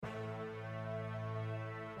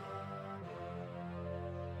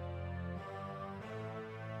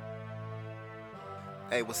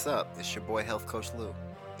Hey, what's up? It's your boy Health Coach Lou,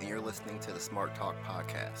 and you're listening to the Smart Talk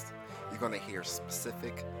podcast. You're going to hear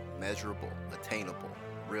specific, measurable, attainable,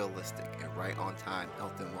 realistic, and right on time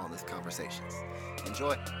health and wellness conversations.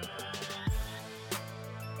 Enjoy.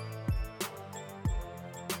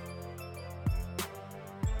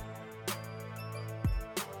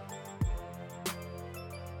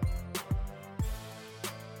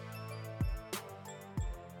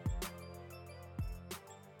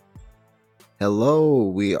 Hello,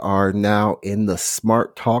 we are now in the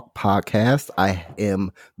Smart Talk podcast. I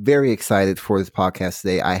am very excited for this podcast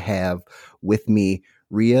today. I have with me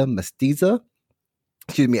Ria Mestiza.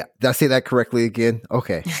 Excuse me, did I say that correctly again?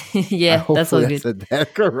 Okay. Yeah, that's all good. I said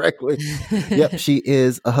that correctly. Yep, she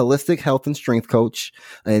is a holistic health and strength coach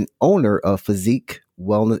and owner of Physique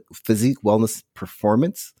Wellness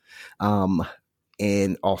Performance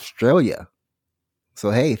in Australia.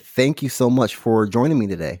 So, hey, thank you so much for joining me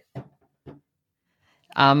today.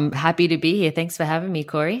 I'm happy to be here. Thanks for having me,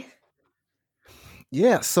 Corey.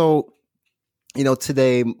 Yeah. So,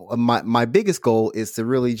 today my biggest goal is to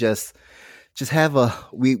really just have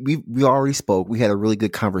we already spoke. We had a really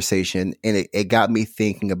good conversation, and it got me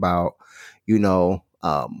thinking about,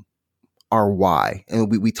 our why.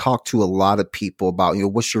 And we talked to a lot of people about,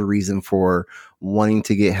 what's your reason for wanting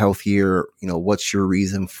to get healthier? What's your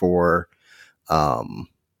reason for, going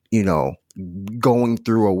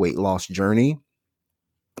through a weight loss journey?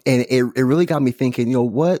 And it really got me thinking,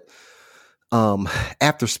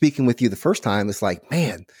 after speaking with you the first time, it's like,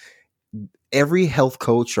 man, every health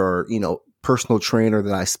coach or, personal trainer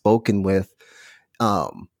that I've spoken with,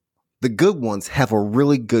 the good ones have a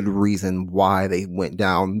really good reason why they went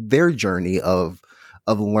down their journey of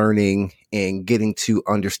learning and getting to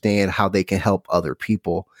understand how they can help other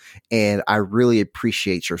people. And I really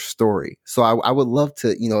appreciate your story. So I would love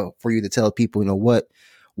to, for you to tell people,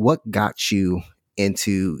 what got you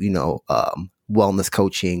into, wellness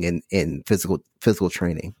coaching and physical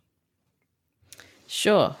training.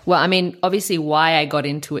 Sure. Well, I mean, obviously why I got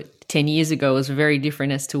into it 10 years ago was very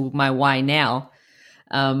different as to my why now.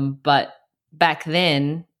 But back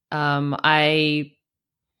then, I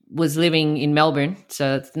was living in Melbourne,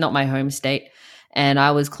 so it's not my home state. And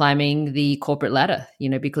I was climbing the corporate ladder,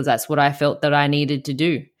 because that's what I felt that I needed to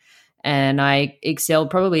do. And I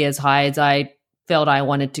excelled probably as high as I felt I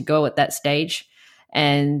wanted to go at that stage.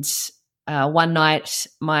 And one night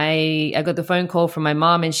I got the phone call from my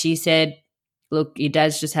mom, and she said, look, your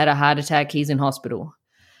dad's just had a heart attack. He's in hospital.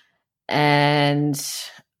 And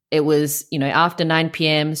it was, after 9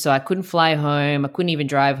 p.m. So I couldn't fly home. I couldn't even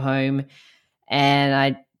drive home.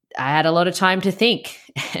 And I had a lot of time to think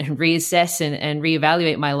and reassess and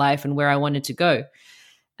reevaluate my life and where I wanted to go.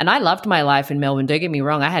 And I loved my life in Melbourne. Don't get me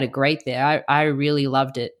wrong. I had it great there. I really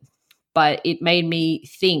loved it. But it made me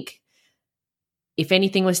think, if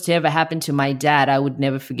anything was to ever happen to my dad, I would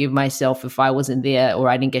never forgive myself if I wasn't there or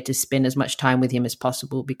I didn't get to spend as much time with him as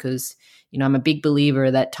possible, because, I'm a big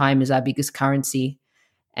believer that time is our biggest currency.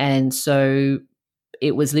 And so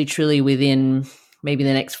it was literally within maybe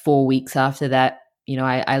the next 4 weeks after that,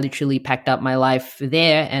 I literally packed up my life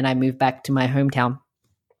there and I moved back to my hometown.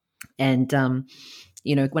 And,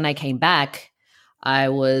 when I came back, I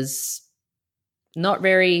was not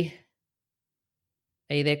very...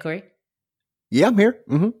 Are you there, Corey? Yeah, I'm here.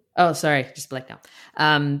 Mm-hmm. Oh, sorry. Just blacked out.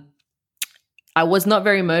 I was not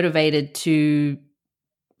very motivated to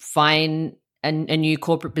find a new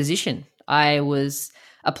corporate position. I was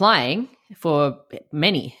applying for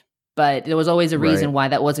many, but there was always a reason why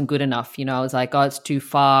that wasn't good enough. I was like, oh, it's too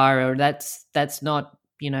far, or that's not,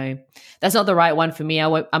 that's not the right one for me.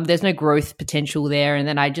 There's no growth potential there. And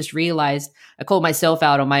then I just realized I called myself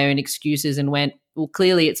out on my own excuses and went, well,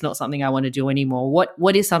 clearly it's not something I want to do anymore.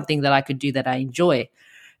 What is something that I could do that I enjoy?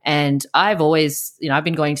 And I've always, I've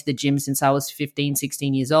been going to the gym since I was 15,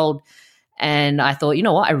 16 years old. And I thought,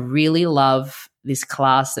 what? I really love this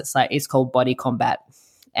class it's called Body Combat.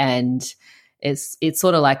 And it's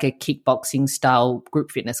sort of like a kickboxing style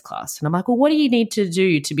group fitness class. And I'm like, well, what do you need to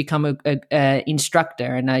do to become a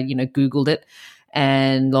instructor? And I, Googled it.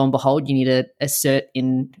 And lo and behold, you need a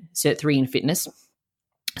cert 3 in fitness.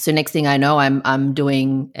 So next thing I know, I'm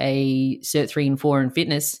doing a Cert 3 and 4 in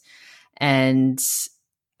fitness, and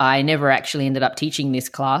I never actually ended up teaching this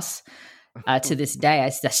class. To this day, I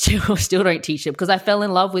still don't teach it because I fell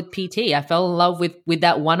in love with PT. I fell in love with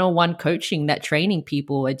that one-on-one coaching, that training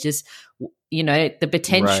people. It just, the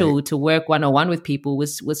potential to work one-on-one with people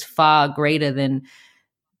was far greater than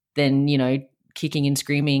kicking and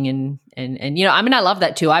screaming and I love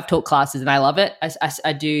that too. I've taught classes and I love it.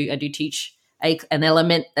 I do teach an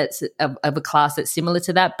element that's of a class that's similar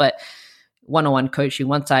to that, but one-on-one coaching.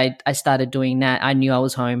 Once I started doing that, I knew I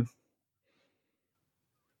was home.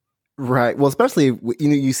 Right. Well, especially,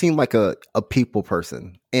 you seem like a people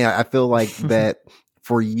person. And I feel like that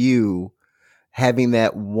for you, having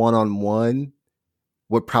that one-on-one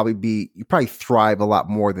would probably you probably thrive a lot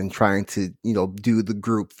more than trying to, do the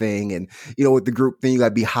group thing. And, with the group thing, you got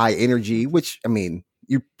to be high energy, which, I mean,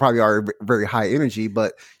 you probably are very high energy,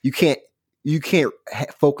 but you can't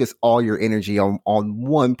focus all your energy on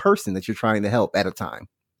one person that you're trying to help at a time.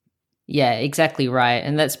 Yeah, exactly right.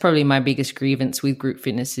 And that's probably my biggest grievance with group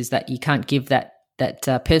fitness is that you can't give that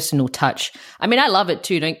personal touch. I mean, I love it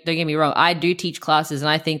too. Don't get me wrong. I do teach classes, and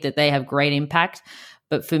I think that they have great impact.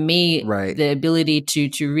 But for me, Right. the ability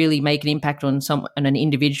to really make an impact on an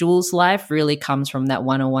individual's life really comes from that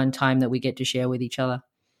one-on-one time that we get to share with each other.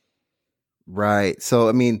 Right. So,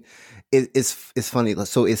 I mean, it's funny.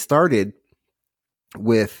 So it started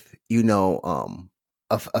with,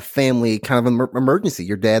 a family kind of emergency.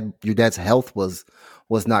 Your dad's health was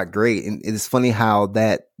not great. And it's funny how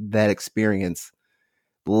that experience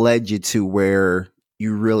led you to where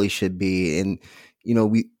you really should be. And,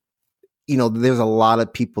 there's a lot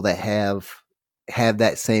of people that have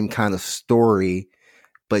that same kind of story,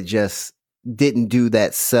 but just didn't do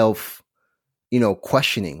that self,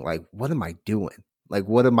 questioning, like, what am I doing? Like,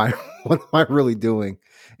 what am I, what am I really doing?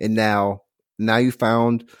 And now you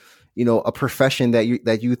found, a profession that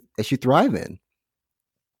you thrive in.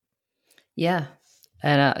 Yeah.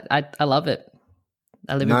 And I love it.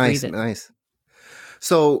 I live and Nice, breathe it. nice.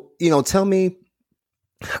 So, tell me,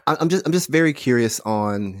 I'm just very curious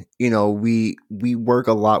on, we work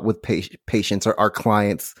a lot with patients or our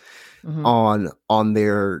clients Mm-hmm. on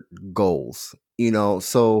their goals,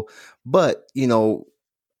 so, but,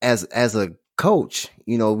 as a coach,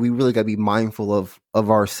 we really got to be mindful of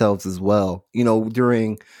ourselves as well,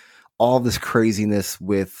 during all this craziness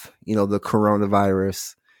with, the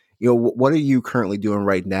coronavirus. What are you currently doing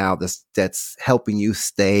right now that's helping you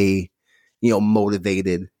stay,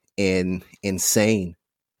 motivated and sane?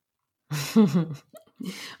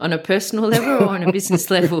 On a personal level or on a business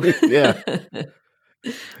level? Yeah.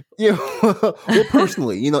 Well,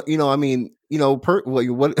 personally, I mean, what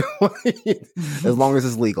as long as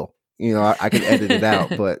it's legal, I can edit it out,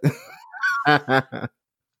 but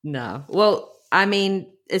No. Well, I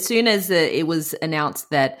mean, as soon as it was announced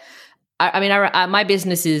that, my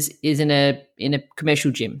business is in a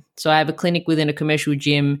commercial gym. So I have a clinic within a commercial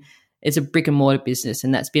gym. It's a brick and mortar business,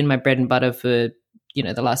 and that's been my bread and butter for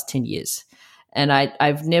the last 10 years. And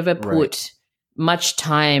I've never put Right. much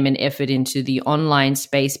time and effort into the online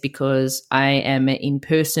space because I am an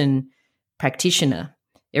in-person practitioner.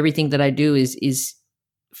 Everything that I do is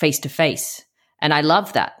face to face. And I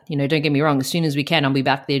love that. Don't get me wrong. As soon as we can, I'll be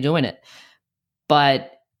back there doing it.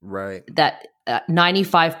 But Right. that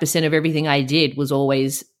 95% of everything I did was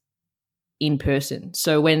always in person.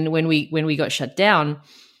 So when we got shut down,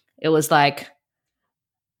 it was like,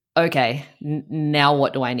 okay, now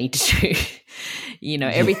what do I need to do?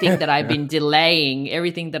 Everything that I've been delaying,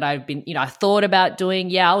 everything that I've been, I thought about doing.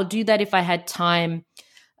 Yeah, I'll do that if I had time.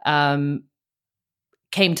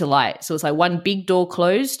 Came to light. So it's like one big door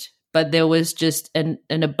closed, but there was just an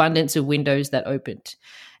abundance of windows that opened.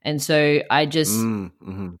 And so I just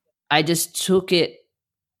took it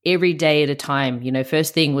every day at a time.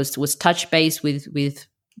 First thing was touch base with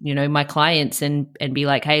my clients and be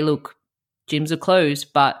like, hey, look, gyms are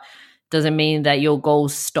closed, but doesn't mean that your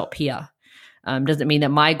goals stop here. Doesn't mean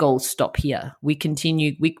that my goals stop here. We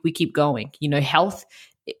continue, we keep going. Health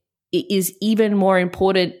is even more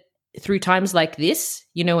important through times like this.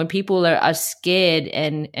 When people are scared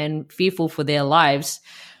and fearful for their lives,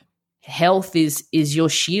 health is your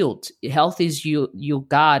shield. Health is your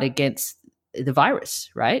guard against the virus,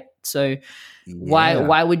 right? So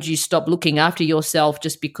why would you stop looking after yourself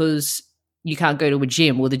just because you can't go to a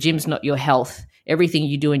gym? Well, the gym's not your health. Everything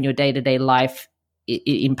you do in your day-to-day life, it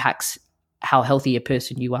impacts how healthy a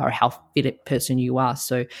person you are, or how fit a person you are.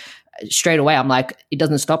 So straight away, I'm like, it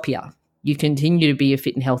doesn't stop here. You continue to be a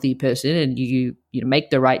fit and healthy person, and you make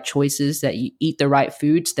the right choices, that you eat the right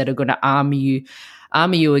foods that are going to armor you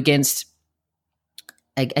against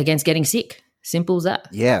getting sick. Simple as that.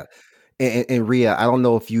 Yeah. And Ria, I don't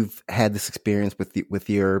know if you've had this experience with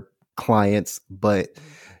your clients, but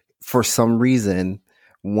for some reason,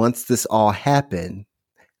 once this all happened,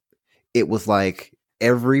 it was like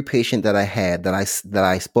every patient that I had that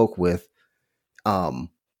I spoke with,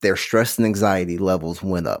 their stress and anxiety levels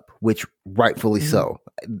went up, which rightfully so.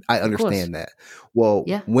 I understand that. Well,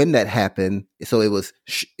 Yeah. when that happened, so it was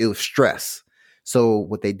stress. So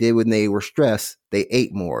what they did when they were stressed, they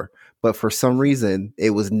ate more. But for some reason, it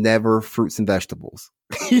was never fruits and vegetables.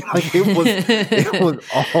 Like it was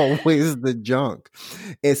always the junk.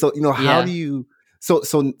 And so, how do Yeah. you,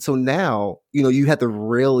 so now, you have to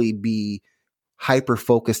really be hyper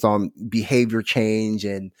focused on behavior change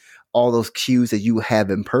and all those cues that you have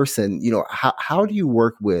in person. How do you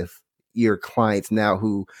work with your clients now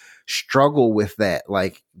who struggle with that?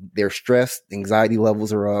 Like their stress, anxiety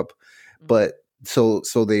levels are up, but so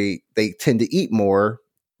they tend to eat more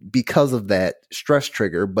because of that stress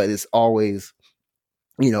trigger, but it's always,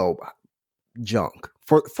 you know, junk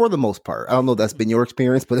for the most part. I don't know if that's been your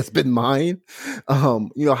experience, but it's been mine. How do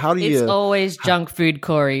It's you always junk food,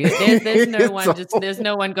 Corey. There's no one there's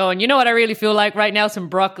no one going, you know what I really feel like right now? Some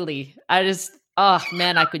broccoli. Oh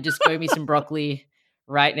man, I could just go me some broccoli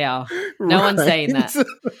right now. No one's saying that.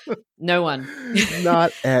 No one.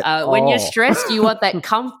 Not at all. When you're stressed, you want that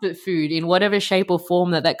comfort food in whatever shape or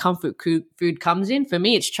form that comfort food comes in. For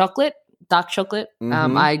me, it's chocolate, dark chocolate.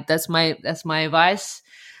 That's my advice.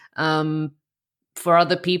 For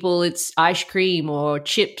other people, it's ice cream or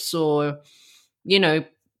chips or,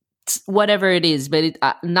 whatever it is. But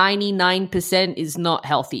 99% is not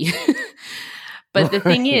healthy. But the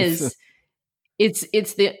thing is,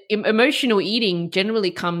 it's the emotional eating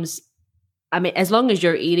generally comes. I mean, as long as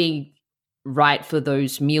you're eating right for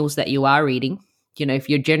those meals that you are eating, if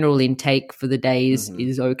your general intake for the day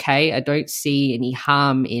is okay, I don't see any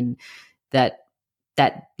harm in that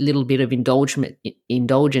little bit of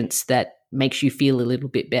indulgence that makes you feel a little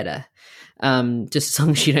bit better. Just as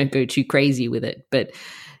long as you don't go too crazy with it.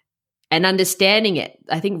 And understanding it,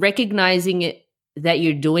 I think recognizing it, that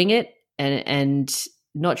you're doing it and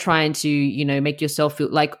not trying to, make yourself feel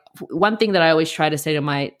like. One thing that I always try to say to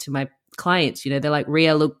my clients, they're like,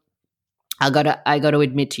 Ria, look, I gotta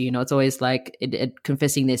admit to you, it's always like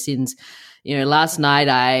confessing their sins. Last night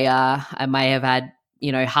I may have had,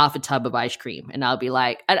 half a tub of ice cream, and I'll be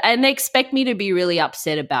like, and they expect me to be really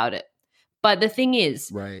upset about it. But the thing is,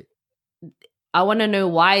 right, I want to know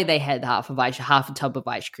why they had half a tub of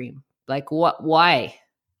ice cream. Like why?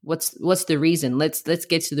 What's the reason? Let's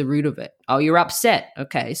get to the root of it. Oh, you're upset.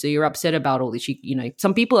 Okay, so you're upset about all this.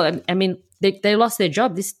 Some people, I mean, they lost their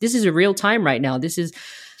job. This is a real time right now. This is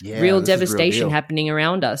real devastation happening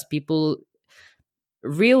around us. People,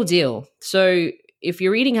 real deal. So if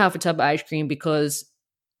you're eating half a tub of ice cream because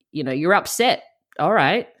you're upset, all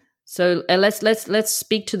right. So let's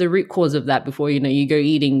speak to the root cause of that before you go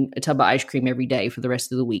eating a tub of ice cream every day for the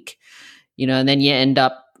rest of the week. And then you end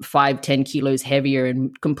up 5-10 kilos heavier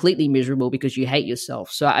and completely miserable because you hate yourself.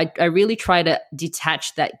 So I really try to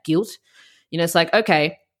detach that guilt. It's like,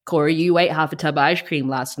 okay, Corey, you ate half a tub of ice cream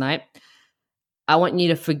last night. I want you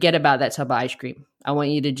to forget about that tub of ice cream. I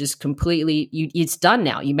want you to just completely, it's done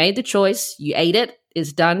now. You made the choice. You ate it.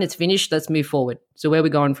 It's done. It's finished. Let's move forward. So where are we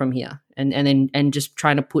going from here? And just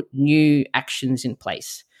trying to put new actions in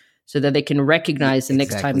place so that they can recognize the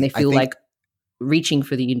next time they feel like reaching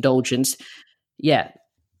for the indulgence. Yeah.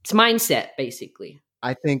 It's mindset, basically.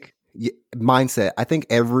 I think mindset. I think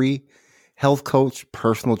every health coach,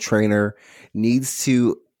 personal trainer needs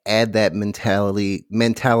to add that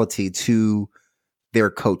mentality to their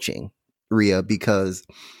coaching, Ria, because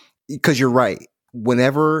you're right.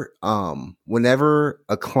 Whenever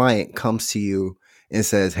a client comes to you and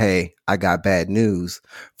says, "Hey, I got bad news,"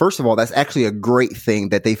 first of all, that's actually a great thing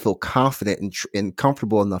that they feel confident and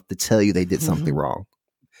comfortable enough to tell you they did something wrong.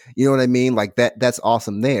 You know what I mean? Like that's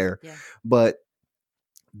awesome there. Yeah. But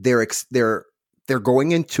they're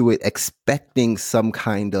going into it expecting some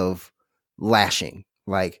kind of lashing,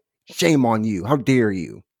 like shame on you, how dare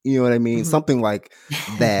you? You know what I mean? Something like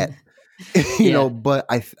that. But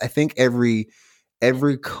I think every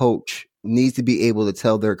coach needs to be able to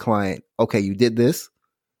tell their client, okay, you did this.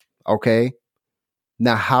 Okay.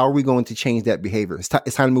 Now, how are we going to change that behavior? It's time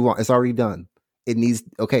to move on. It's already done. It needs,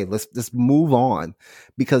 okay, let's move on,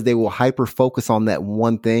 because they will hyper focus on that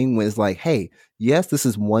one thing when it's like, hey, yes, this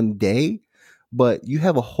is one day, but you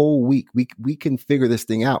have a whole week. We can figure this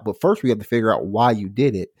thing out. But first we have to figure out why you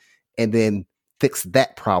did it and then fix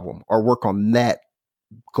that problem or work on that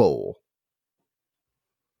goal.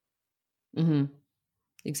 Mm-hmm.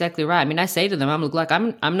 Exactly right. I mean, I say to them,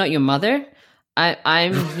 I'm not your mother.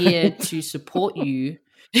 I'm here to support you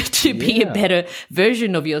to be a better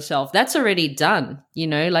version of yourself. That's already done.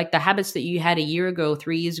 Like the habits that you had a year ago,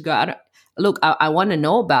 3 years ago. I want to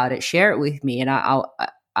know about it. Share it with me. And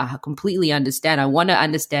I completely understand. I want to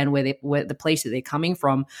understand where the place that they're coming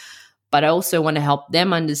from, but I also want to help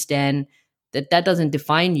them understand that doesn't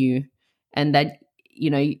define you, and that,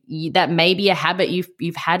 that may be a habit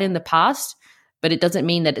you've had in the past, but it doesn't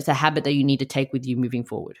mean that it's a habit that you need to take with you moving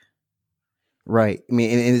forward. Right. I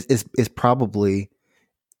mean, it's probably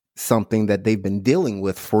something that they've been dealing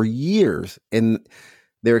with for years, and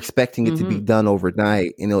they're expecting it to be Mm-hmm. done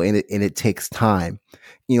overnight, and it takes time.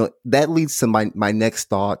 That leads to my next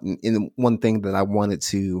thought, and one thing that I wanted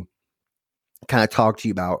to kind of talk to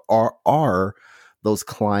you about are those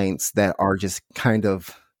clients that are just kind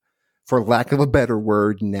of, for lack of a better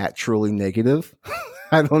word, naturally negative.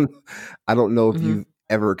 I don't know if Mm-hmm. you've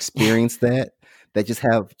ever experienced that just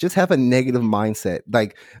have a negative mindset.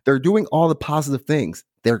 Like, they're doing all the positive things.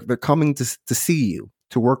 They're coming to see you,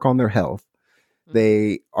 to work on their health. Mm-hmm.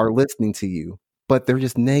 They are listening to you, but they're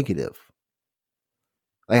just negative.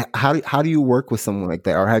 Like, how do you work with someone like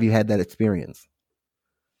that, or have you had that experience?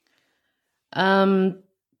 Um,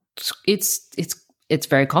 it's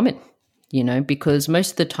very common, because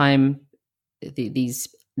most of the time, these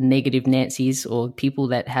negative Nancy's or people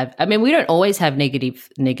that have, I mean, we don't always have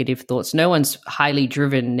negative thoughts. No one's highly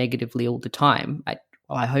driven negatively all the time.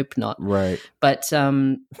 I hope not. Right. But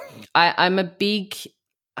I'm a big,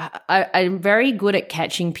 I'm very good at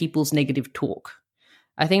catching people's negative talk.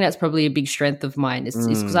 I think that's probably a big strength of mine. Is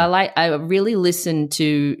because Mm, I really listen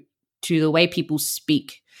to the way people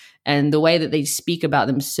speak and the way that they speak about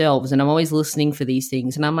themselves, and I'm always listening for these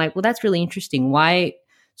things. And I'm like, well, that's really interesting. Why?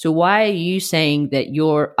 So why are you saying that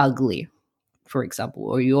you're ugly, for example,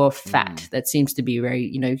 or you're fat? mm, That seems to be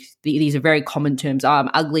very, these are very common terms. Oh, I'm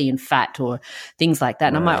ugly and fat, or things like that.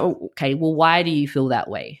 And I'm like, right. oh, okay, well, why do you feel that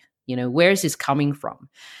way? Where is this coming from?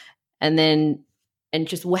 And then, and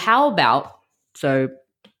just, well, how about, so,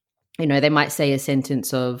 they might say a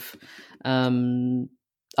sentence of, um,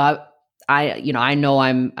 I, I know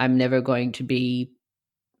I'm never going to be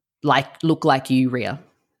look like you, Ria.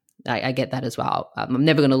 I get that as well. I'm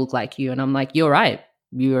never going to look like you. And I'm like, you're right.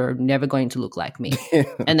 You're never going to look like me.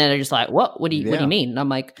 And then they're just like, what do you Yeah. mean? And I'm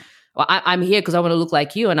like, well, I'm here because I want to look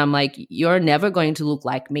like you. And I'm like, you're never going to look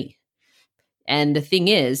like me. And the thing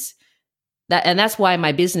is that's why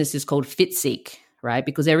my business is called Fit Seek, right?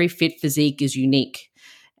 Because every fit physique is unique.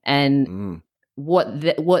 And Mm, what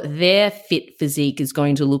their fit physique is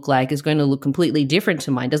going to look like is going to look completely different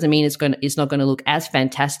to mine. Doesn't mean it's not going to look as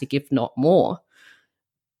fantastic, if not more,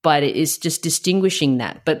 but it's just distinguishing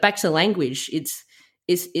that. But back to language, it's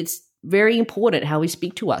very important how we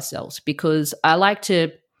speak to ourselves, because I like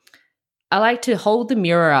to hold the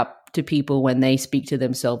mirror up to people when they speak to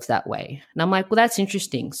themselves that way. And I'm like, well, that's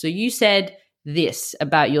interesting. So you said this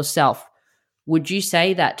about yourself. Would you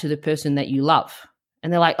say that to the person that you love?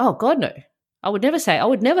 And they're like, oh God, no. I would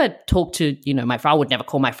never talk to, my friend. I would never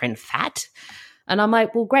call my friend fat. And I'm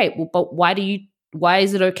like, well, great. Well, but why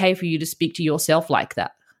is it okay for you to speak to yourself like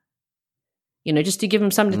that? Just to give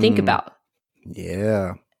them something to think mm, about.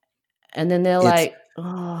 yeah. And then they're It's like,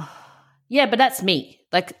 oh, yeah, but that's me.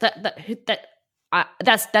 Like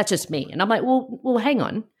that's just me. And I'm like, well, hang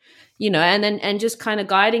on, and just kind of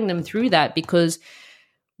guiding them through that, because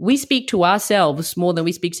we speak to ourselves more than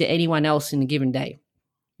we speak to anyone else in a given day.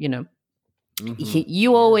 mhm.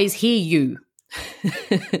 You Yeah. always hear you.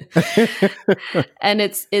 And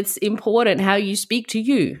it's important how you speak to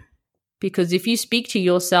you, because if you speak to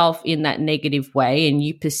yourself in that negative way,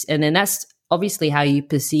 and then that's obviously how you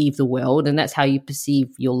perceive the world, and that's how you perceive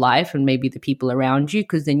your life and maybe the people around you,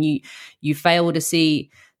 because then you fail to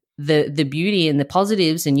see the beauty and the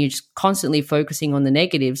positives, and you're just constantly focusing on the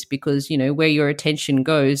negatives, because where your attention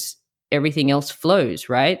goes, everything else flows,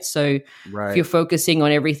 right? So if Right. you're focusing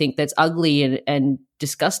on everything that's ugly and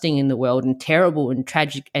disgusting in the world and terrible and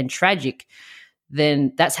tragic,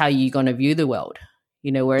 then that's how you're going to view the world.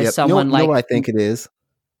 Whereas Yep. You know, someone you know what like, I think it is?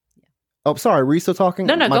 Oh, sorry. Were you still no, talking?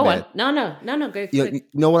 no, My go on. bad. No, go. You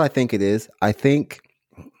know what I think it is? I think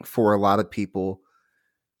for a lot of people,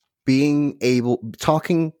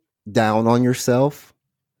 talking down on yourself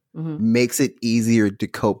Mm-hmm. makes it easier to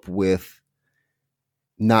cope with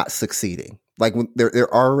not succeeding. Like, when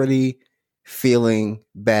they're already feeling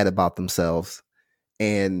bad about themselves,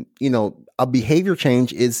 and a behavior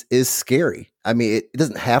change is scary. I mean, it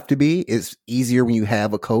doesn't have to be. It's easier when you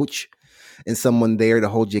have a coach and someone there to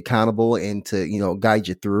hold you accountable and to guide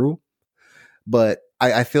you through. But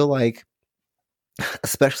I feel like,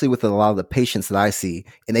 especially with a lot of the patients that I see,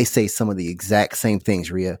 and they say some of the exact same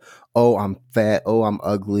things, Ria. Oh, I'm fat. Oh, I'm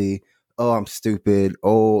ugly. Oh, I'm stupid.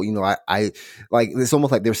 Oh, I like, it's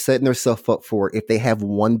almost like they're setting themselves up for, if they have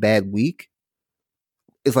one bad week,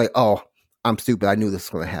 it's like, oh, I'm stupid. I knew this was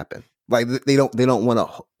going to happen. Like, they don't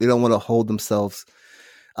want to hold themselves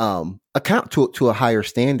account to a higher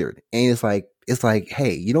standard. And it's like,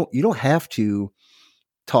 hey, you don't have to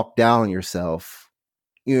talk down on yourself.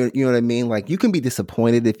 You know what I mean? Like, you can be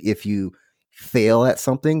disappointed if you fail at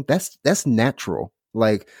something. That's natural.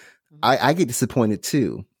 Like, I get disappointed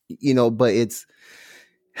too, but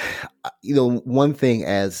one thing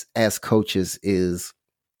as coaches is,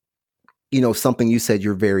 something you said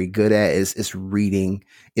you're very good at is reading.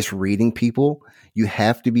 It's reading people. You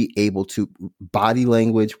have to be able to body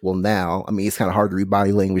language. Well, now, I mean, it's kind of hard to read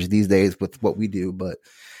body language these days with what we do, but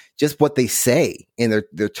just what they say and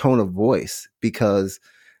their tone of voice, because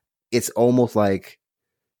it's almost like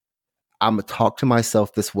I'm going to talk to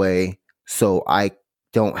myself this way so I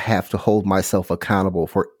don't have to hold myself accountable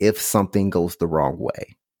for if something goes the wrong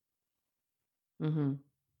way. Mm-hmm.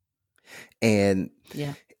 And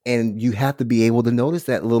yeah. And you have to be able to notice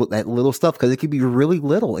that little stuff, because it could be really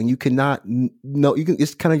little, and you cannot know. You can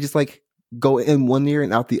just kind of just like go in one ear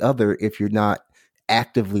and out the other if you're not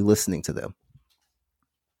actively listening to them.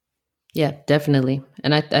 Yeah, definitely.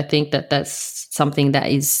 And I think that that's something that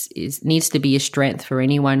is needs to be a strength for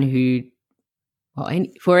anyone who, well,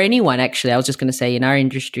 for anyone actually. I was just going to say in our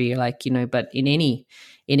industry, like, but in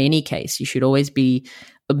any case, you should always be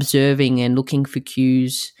observing and looking for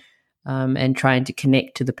cues, and trying to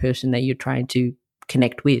connect to the person that you're trying to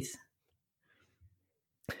connect with.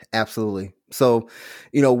 Absolutely. So,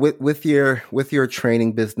 with your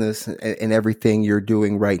training business and everything you're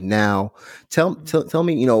doing right now, tell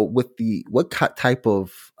me, what type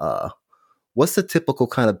of what's the typical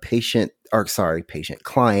kind of client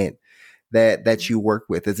that you work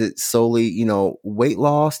with? Is it solely, weight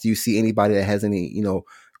loss? Do you see anybody that has any,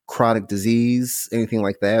 chronic disease, anything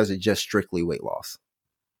like that? Or is it just strictly weight loss?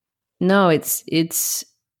 No, it's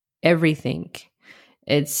everything.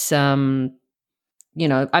 It's I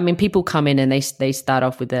mean, people come in and they start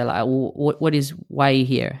off with their like, well, why are you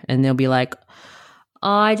here? And they'll be like, oh,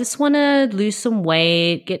 I just want to lose some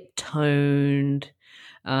weight, get toned.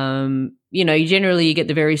 You get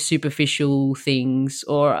the very superficial things,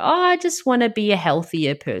 or I just want to be a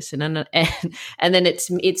healthier person, and then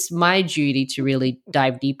it's my duty to really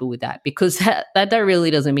dive deeper with that, because that really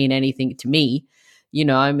doesn't mean anything to me.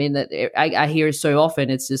 I mean, that I hear it so often.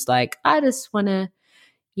 It's just like, I just want to,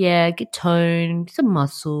 get toned, some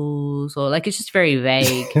muscles, or like, it's just very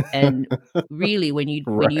vague. And really, when you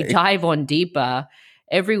dive on deeper,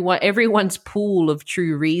 everyone's pool of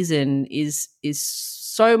true reason is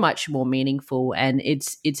so much more meaningful, and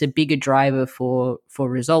it's a bigger driver for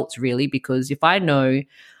results, really. Because if I know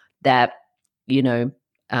that,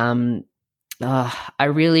 I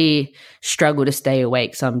really struggle to stay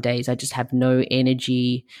awake some days, I just have no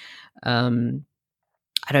energy.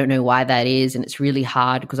 I don't know why that is, and it's really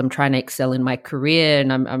hard because I'm trying to excel in my career,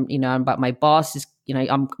 and but my boss is,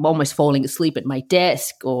 I'm almost falling asleep at my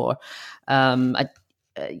desk, or some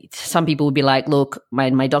people would be like, look,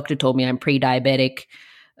 my doctor told me I'm pre-diabetic.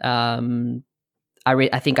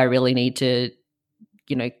 I think I really need to,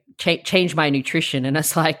 change my nutrition. And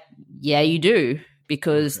it's like, yeah, you do,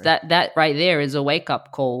 because that right there is a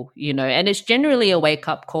wake-up call, and it's generally a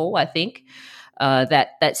wake-up call, I think,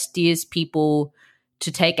 that steers people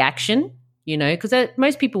to take action, because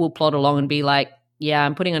most people will plod along and be like, yeah,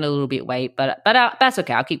 I'm putting on a little bit weight, but that's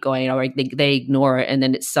okay, I'll keep going. Or they ignore it, and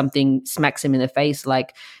then it's something smacks them in the face,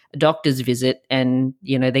 like a doctor's visit, and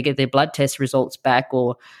they get their blood test results back,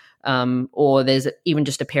 or there's even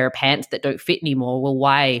just a pair of pants that don't fit anymore. Well,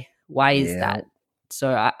 why is that?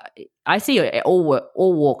 So I see all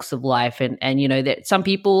walks of life, and that some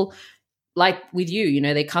people, like with you,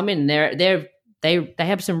 they come in, they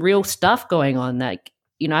have some real stuff going on. Like,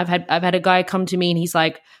 I've had a guy come to me and he's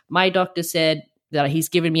like, my doctor said that he's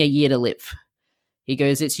given me a year to live. He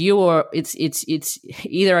goes, it's you, or it's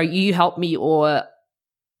either you help me or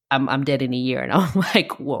I'm dead in a year. And I'm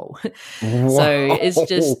like, whoa. So it's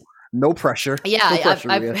just no pressure. Yeah,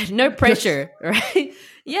 no pressure, right?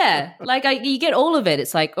 Yeah, like you get all of it.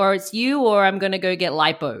 It's like, or it's you, or I'm going to go get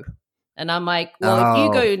lipo. And I'm like, well, if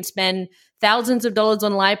you go and spend thousands of dollars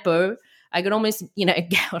on lipo, I could almost, I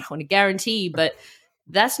don't want to guarantee, but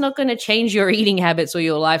that's not going to change your eating habits or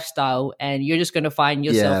your lifestyle, and you're just going to find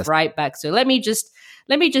yourself right back. So let me just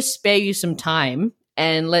spare you some time,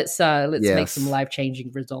 and let's make some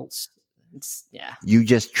life-changing results. You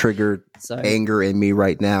just triggered anger in me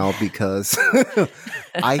right now, because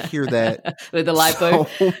I hear that with the lipo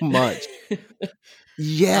so much.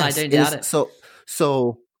 Yes, I don't doubt it.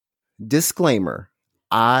 So disclaimer: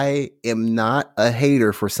 I am not a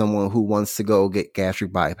hater for someone who wants to go get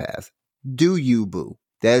gastric bypass. Do you, boo?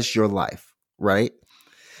 That's your life, right?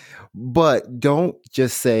 But don't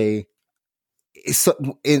just say. So,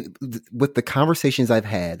 with the conversations I've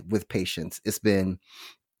had with patients, it's been,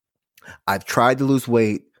 I've tried to lose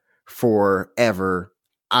weight forever.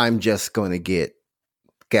 I'm just going to get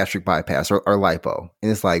gastric bypass or lipo.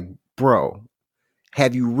 And it's like, bro,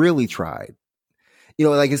 have you really tried?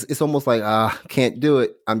 Like it's almost like, can't do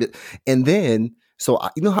it. And then, So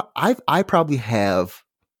I probably have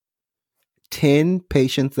 10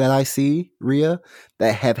 patients that I see, Ria,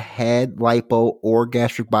 that have had lipo or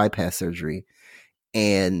gastric bypass surgery,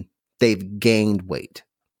 and they've gained weight.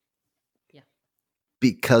 Yeah.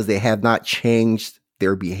 Because they have not changed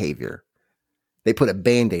their behavior. They put a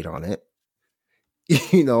Band-Aid on it,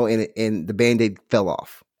 and the Band-Aid fell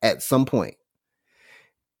off at some point.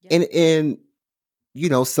 Yeah. And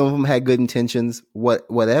some of them had good intentions,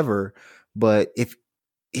 whatever, but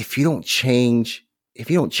if you don't change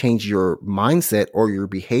your mindset or your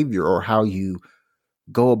behavior or how you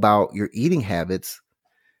go about your eating habits,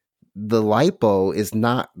 the lipo is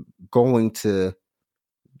not going to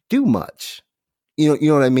do much. You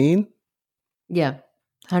know what I mean? Yeah,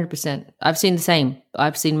 100%. I've seen the same.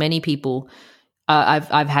 I've seen many people.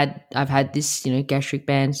 I've had this, gastric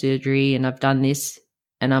band surgery, and I've done this,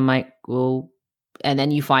 and I'm like, well, and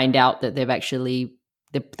then you find out that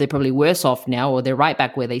they're probably worse off now, or they're right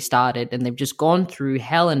back where they started, and they've just gone through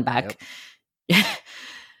hell and back. Yep.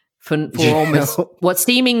 for almost what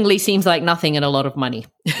seemingly seems like nothing and a lot of money.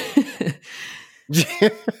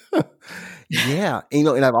 Yeah,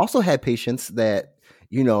 and I've also had patients that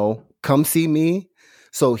come see me.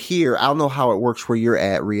 So here, I don't know how it works where you're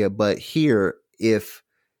at, Ria, but here, if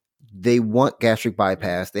they want gastric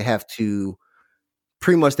bypass, they have to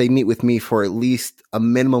pretty much they meet with me for at least a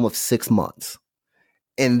minimum of 6 months,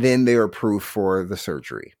 and then they're approved for the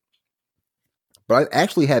surgery. But I've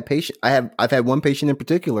actually had I've had one patient in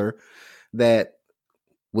particular that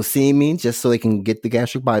was seeing me just so they can get the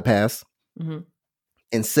gastric bypass. Mm-hmm.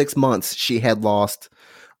 In 6 months, she had lost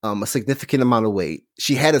a significant amount of weight.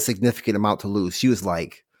 She had a significant amount to lose. She was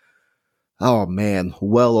like, oh man,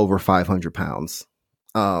 well over 500 pounds.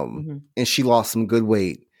 And she lost some good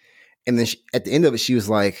weight. And then at the end of it, she was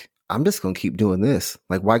like, I'm just going to keep doing this.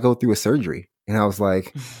 Like, why go through a surgery? And I was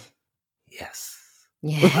like, yes.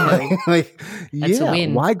 Yeah. That's a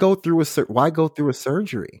win. Why go through a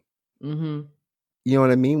surgery? Mm-hmm. You know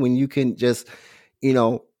what I mean? When you can just,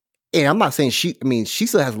 and I'm not saying she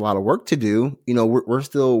still has a lot of work to do. I'm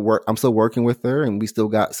still working with her, and we still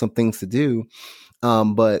got some things to do.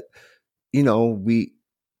 But on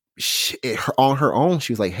her own,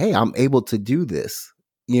 she was like, hey, I'm able to do this.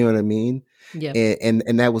 You know what I mean? Yeah.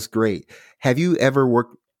 And that was great. Have you ever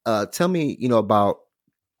worked, tell me, about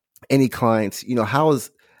any clients, how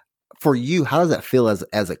does that feel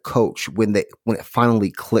as a coach when it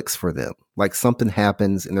finally clicks for them? Like something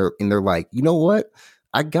happens and they're like, you know what?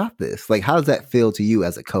 I got this. Like, how does that feel to you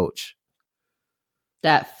as a coach?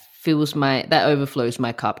 That overflows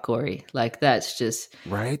my cup, Corey. Like, that's just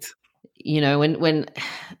right. When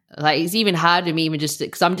like, it's even hard to me even just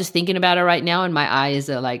because I'm just thinking about it right now, and my eyes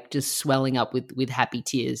are like just swelling up with happy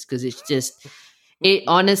tears, because it's just, it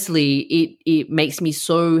honestly, it makes me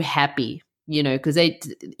so happy, because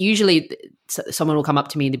usually someone will come up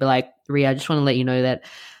to me and they'll be like, Ria, I just want to let you know that,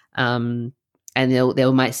 and they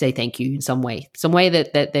might say thank you in some way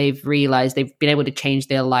that they've realized they've been able to change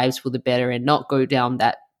their lives for the better and not go down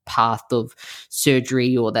that path of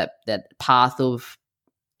surgery or that path of,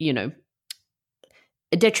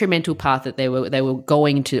 a detrimental path that they were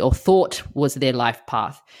going to or thought was their life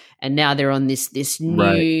path, and now they're on this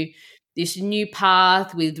new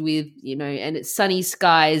path with and it's sunny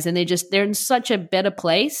skies, and they're in such a better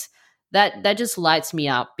place that just lights me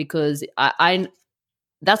up, because I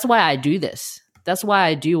that's why I do this. That's why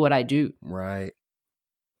I do what I do. Right.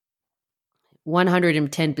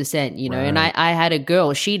 110%, and I had a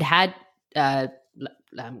girl, she had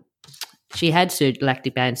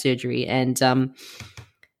lactic band surgery, and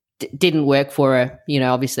didn't work for her.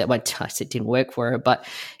 Obviously, I said didn't work for her, but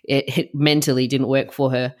it mentally didn't work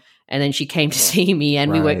for her. And then she came to see me,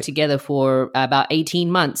 and we worked together for about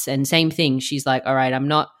 18 months. And same thing, she's like, all right, I'm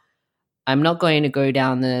not going to go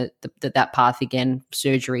down that path again,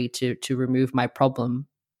 surgery to remove my problem.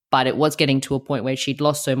 But it was getting to a point where she'd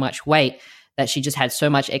lost so much weight that she just had so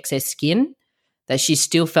much excess skin that she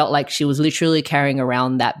still felt like she was literally carrying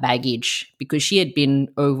around that baggage, because she had been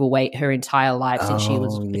overweight her entire life since she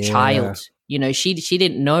was a child. She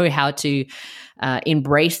didn't know how to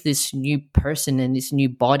embrace this new person and this new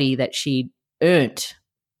body that she earned.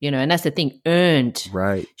 And that's the thing, earned.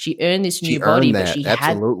 Right. She earned this new body, but she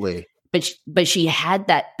absolutely. But she had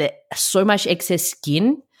that so much excess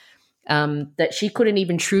skin that she couldn't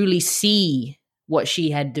even truly see what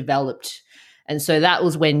she had developed. And so that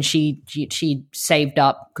was when she saved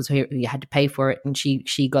up, because you had to pay for it, and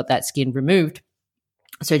she got that skin removed,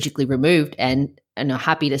 surgically removed. And I'm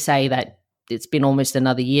happy to say that it's been almost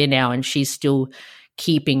another year now, and she's still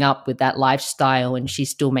keeping up with that lifestyle, and she's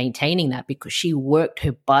still maintaining that, because she worked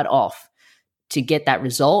her butt off to get that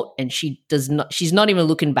result, and she's not even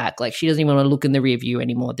looking back. Like, she doesn't even want to look in the rear view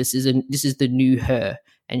anymore. This is the new her,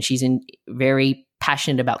 and she's very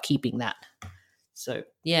passionate about keeping that. So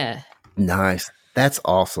yeah. Nice. That's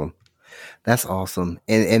awesome. That's awesome.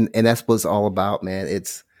 And that's what it's all about, man.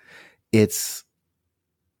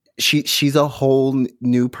 She's a whole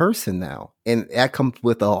new person now. And that comes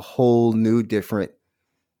with a whole new different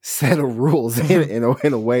set of rules in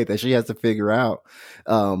a way that she has to figure out.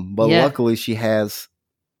 But luckily she has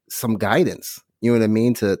some guidance, you know what I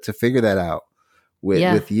mean? To figure that out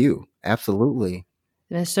with you. Absolutely.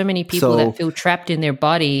 There's so many people that feel trapped in their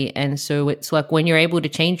body. And so it's like when you're able to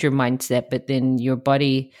change your mindset, but then your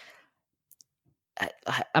body,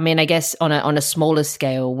 I mean, I guess on a smaller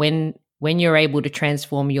scale, when you're able to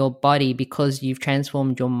transform your body because you've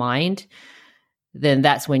transformed your mind, then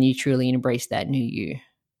that's when you truly embrace that new you.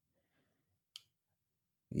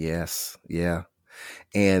 Yes. Yeah.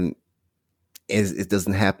 And it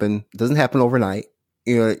doesn't happen overnight.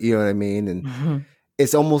 You know what I mean? And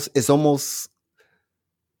it's almost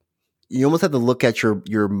you almost have to look at your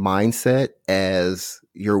mindset as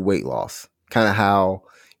your weight loss. Kind of how,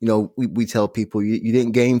 we tell people you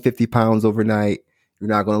didn't gain 50 pounds overnight. You're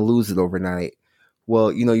not going to lose it overnight.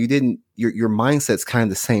 Well, you didn't, your mindset's kind of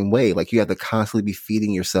the same way. Like, you have to constantly be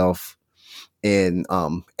feeding yourself and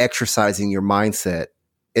exercising your mindset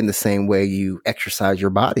in the same way you exercise your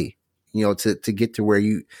body, to get to where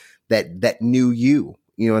that new you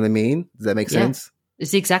know what I mean? Does that make sense?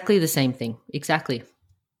 It's exactly the same thing. Exactly.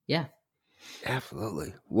 Yeah.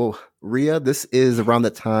 Absolutely. Well, Ria, this is around the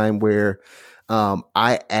time where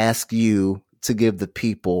I ask you to give the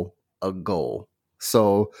people a goal.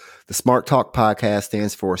 So the Smart Talk podcast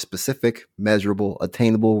stands for specific, measurable,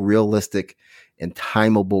 attainable, realistic, and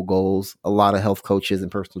timeable goals. A lot of health coaches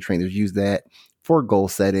and personal trainers use that for goal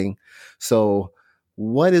setting. So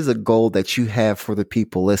what is a goal that you have for the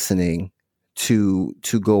people listening to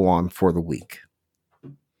go on for the week?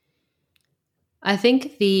 I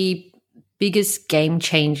think the biggest game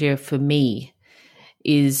changer for me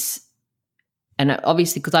is, and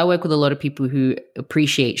obviously because I work with a lot of people who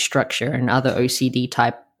appreciate structure and other OCD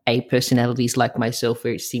type A personalities like myself,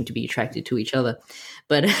 where seem to be attracted to each other.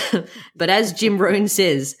 But as Jim Rohn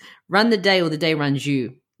says, run the day or the day runs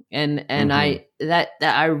you. And I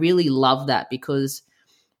really love that, because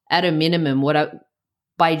at a minimum,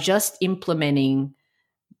 by just implementing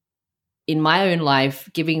in my own life,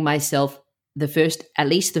 giving myself at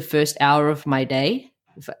least the first hour of my day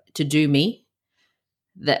to do me,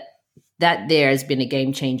 that there has been a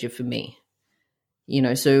game changer for me.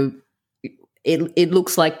 So it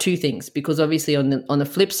looks like two things, because obviously on the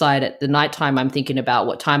flip side, at the nighttime, I'm thinking about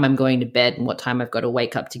what time I'm going to bed and what time I've got to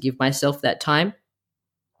wake up to give myself that time.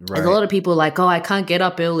 Right. There's a lot of people like, oh, I can't get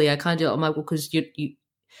up early. I can't do it. I'm like, well, because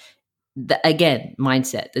again,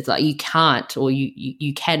 mindset. It's like you can't, or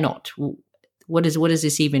you cannot. What does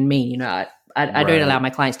this even mean? I don't allow my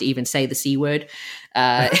clients to even say the C word.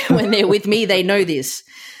 When they're with me, they know this.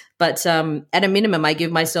 But at a minimum, I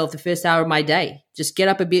give myself the first hour of my day. Just get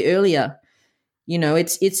up a bit earlier.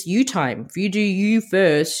 It's you time. If you do you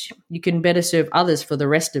first, you can better serve others for the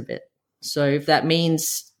rest of it. So if that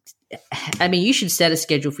means, you should set a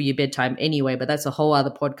schedule for your bedtime anyway, but that's a whole other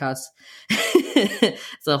podcast.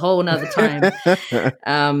 It's a whole nother time.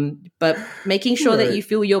 But making sure that you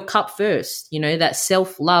fill your cup first, that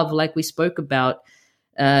self-love, like we spoke about,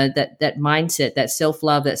 that mindset, that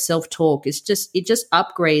self-love, that self-talk, it just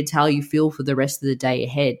upgrades how you feel for the rest of the day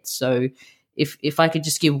ahead. So if I could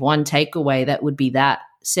just give one takeaway, that would be that.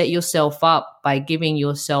 Set yourself up by giving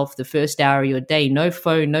yourself the first hour of your day. No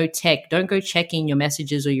phone, no tech. Don't go checking your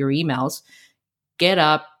messages or your emails. Get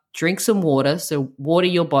up, drink some water. So water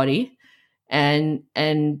your body and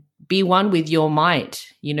be one with your mind.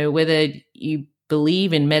 Whether you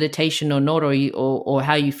believe in meditation or not, or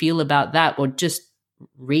how you feel about that, or just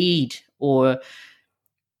read, or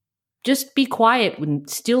just be quiet and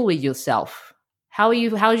still with yourself.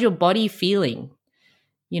 How's your body feeling?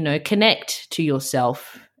 Connect to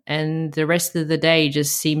yourself, and the rest of the day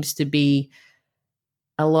just seems to be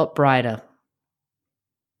a lot brighter.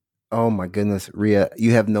 Oh my goodness, Ria,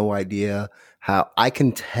 you have no idea how I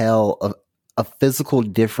can tell a physical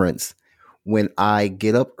difference when I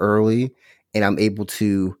get up early and I'm able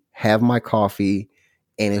to have my coffee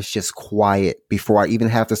and it's just quiet before I even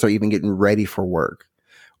have to start even getting ready for work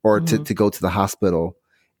or to go to the hospital,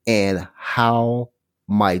 and how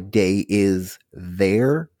my day is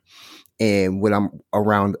there. And when I'm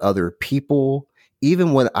around other people,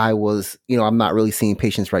 even when I was, I'm not really seeing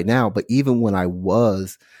patients right now, but even when I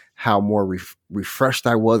was, how more refreshed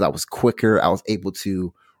I was quicker. I was able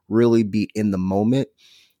to really be in the moment.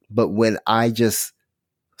 But when I just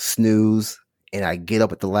snooze and I get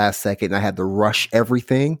up at the last second and I had to rush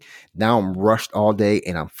everything, now I'm rushed all day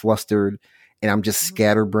and I'm flustered and I'm just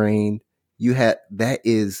scatterbrained. That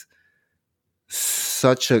is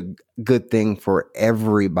such a good thing for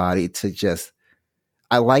everybody to just,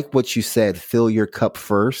 I like what you said, fill your cup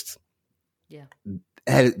first. Yeah.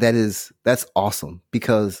 That's awesome,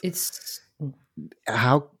 because It's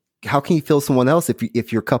how can you fill someone else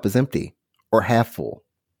if your cup is empty or half full?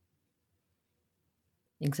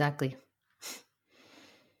 exactly.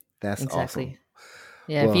 That's awesome.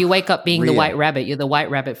 Yeah, Well, if you wake up being the Ria, white rabbit, you're the white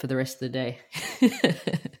rabbit for the rest of the day.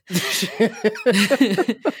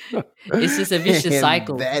 It's just a vicious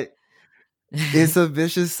cycle. It's a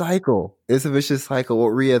vicious cycle. It's a vicious cycle. Well,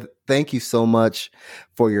 Ria, thank you so much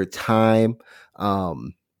for your time.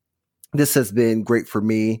 This has been great for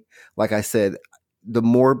me. Like I said, the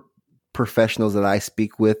more professionals that I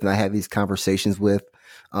speak with and I have these conversations with,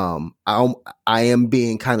 I am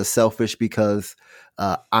being kind of selfish because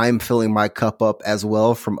I'm filling my cup up as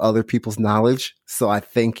well from other people's knowledge. So I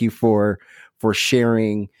thank you for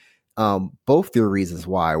sharing both your reasons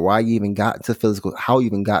why you even got into how you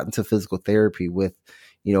even got into physical therapy with,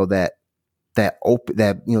 that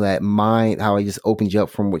mind, how it just opened you up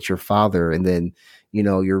from with your father, and then,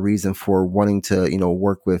 your reason for wanting to,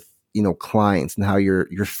 work with, clients, and how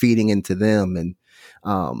you're feeding into them. And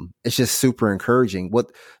it's just super encouraging.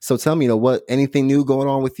 So tell me, anything new going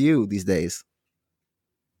on with you these days?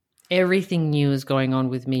 Everything new is going on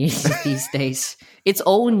with me these days. It's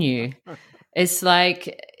all new. It's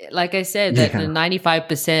like I said, that the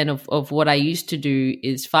 95% of what I used to do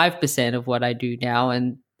is 5% of what I do now.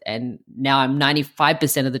 And now I'm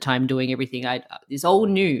 95% of the time doing everything it's all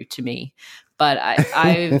new to me. But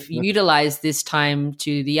I've utilized this time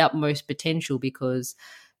to the utmost potential, because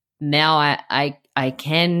now I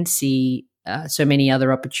can see so many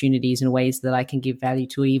other opportunities and ways that I can give value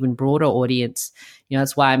to an even broader audience.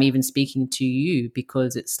 That's why I'm even speaking to you,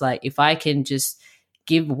 because it's like, if I can just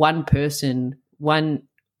give one person one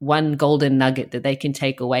golden nugget that they can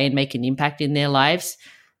take away and make an impact in their lives,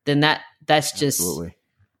 then that's just Absolutely.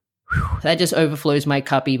 That just overflows my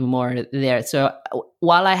cup even more there. So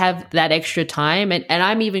while I have that extra time, and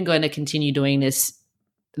I'm even going to continue doing this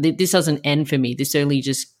doesn't end for me. This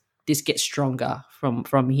gets stronger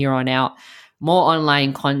from here on out. More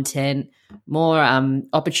online content, more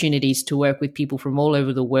opportunities to work with people from all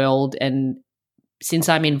over the world. And since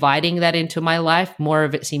I'm inviting that into my life, more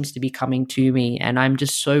of it seems to be coming to me. And I'm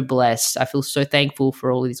just so blessed. I feel so thankful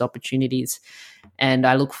for all these opportunities. And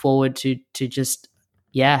I look forward to just,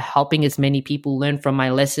 helping as many people learn from my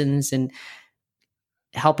lessons and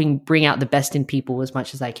helping bring out the best in people as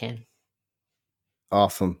much as I can.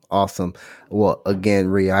 Awesome. Well, again,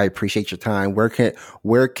 Ria, I appreciate your time. Where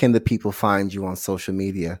can the people find you on social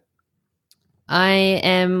media? I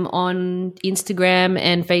am on Instagram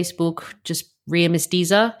and Facebook, just Ria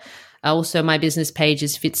Mestiza. Also, my business page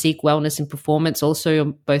is FitSeek Wellness and Performance, also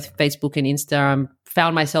on both Facebook and Insta.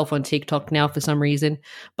 Found myself on TikTok now for some reason,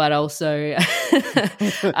 but also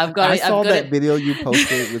I saw that video you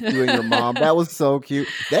posted with you and your mom. That was so cute.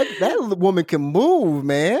 That woman can move,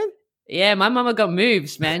 man. Yeah, my mama got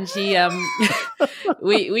moves, man. She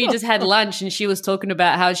we just had lunch and she was talking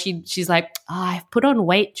about how she's like, I've put on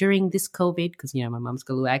weight during this COVID, because my mom's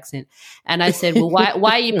got a little accent. And I said, well,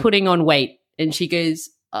 why are you putting on weight? And she goes,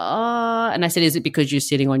 and I said, is it because you're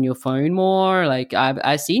sitting on your phone more? Like,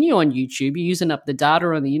 I've seen you on YouTube, you're using up the data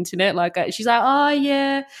on the internet. She's like, oh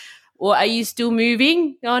yeah. Well, are you still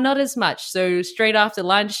moving? No, not as much. So straight after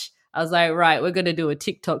lunch, I was like, right, we're going to do a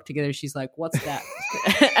TikTok together. She's like, what's that?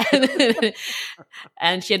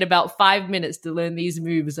 And she had about 5 minutes to learn these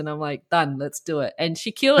moves. And I'm like, done, let's do it. And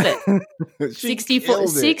she killed it.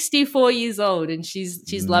 64 years old. And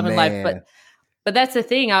she's loving life. But that's the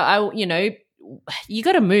thing. You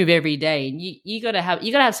got to move every day, and you got to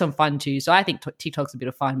have some fun too. So I think TikTok's a bit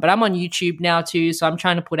of fun, but I'm on YouTube now too. So I'm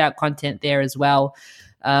trying to put out content there as well.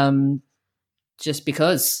 Just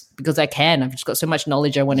because I can. I've just got so much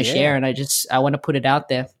knowledge I want to share, and I want to put it out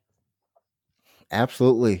there.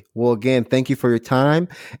 Absolutely. Well, again, thank you for your time,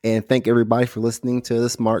 and thank everybody for listening to the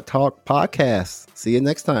Smart Talk podcast. See you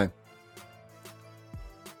next time.